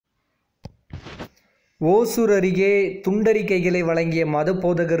ஓசூர் அருகே துண்டறிக்கைகளை வழங்கிய மத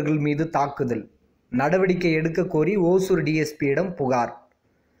போதகர்கள் மீது தாக்குதல். நடவடிக்கை எடுக்க கோரி ஓசூர் டிஎஸ்பியிடம் புகார்.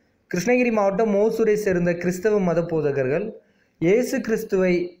 கிருஷ்ணகிரி மாவட்டம் ஓசூரை சேர்ந்த கிறிஸ்தவ மத போதகர்கள் இயேசு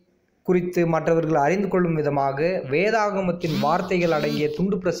கிறிஸ்துவை குறித்து மற்றவர்கள் அறிந்து கொள்ளும் விதமாக வேதாகமத்தின் வார்த்தைகள் அடங்கிய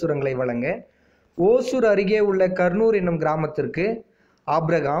துண்டு பிரசுரங்களை வழங்க ஓசூர் அருகே உள்ள கர்னூர் என்னும் கிராமத்திற்கு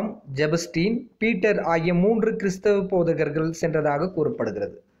ஆப்ரகாம், ஜெபஸ்டீன், பீட்டர் ஆகிய 3 கிறிஸ்தவ போதகர்கள் சென்றதாக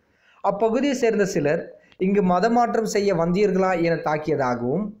கூறப்படுகிறது. அப்பகுதியை சேர்ந்த சிலர் இங்கு மதமாற்றம் செய்ய வந்தீர்களா என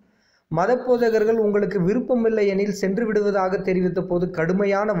தாக்கியதாகவும், மத போதகர்கள் உங்களுக்கு விருப்பமில்லை எனில் சென்று விடுவதாக தெரிவித்த போது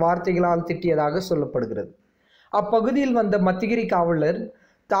கடுமையான வார்த்தைகளால் திட்டியதாக சொல்லப்படுகிறது. அப்பகுதியில் வந்த மத்திகிரி காவலர்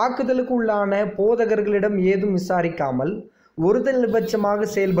தாக்குதலுக்கு உள்ளான போதகர்களிடம் ஏதும் விசாரிக்காமல் ஒருதலைபட்சமாக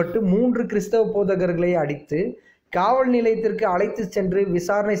செயல்பட்டு 3 கிறிஸ்தவ போதகர்களை அடித்து காவல் நிலையத்திற்கு அழைத்து சென்று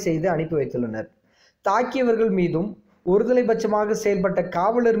விசாரணை செய்து அனுப்பி வைத்துள்ளனர். தாக்கியவர்கள் மீதும் ஒருதலைபட்சமாக செயல்பட்ட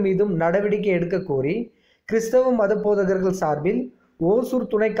காவலர் மீதும் நடவடிக்கை எடுக்க கோரி கிறிஸ்தவ மத போதகர்கள் சார்பில் ஓசூர்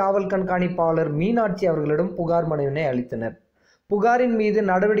துணை காவல் கண்காணிப்பாளர் மீனாட்சி அவர்களிடம் புகார் மனுவினை அளித்தனர். புகாரின் மீது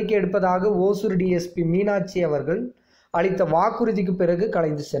நடவடிக்கை எடுப்பதாக ஓசூர் டிஎஸ்பி மீனாட்சி அவர்கள் அளித்த வாக்குறுதிக்கு பிறகு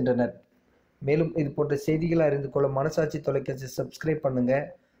கலைந்து சென்றனர். மேலும் இது போன்ற செய்திகளை அறிந்து கொள்ள மனசாட்சி தொலைக்காட்சி சப்ஸ்கிரைப் பண்ணுங்க.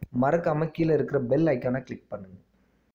 மறக்காம கீழே இருக்கிற பெல் ஐக்கானை கிளிக் பண்ணுங்க.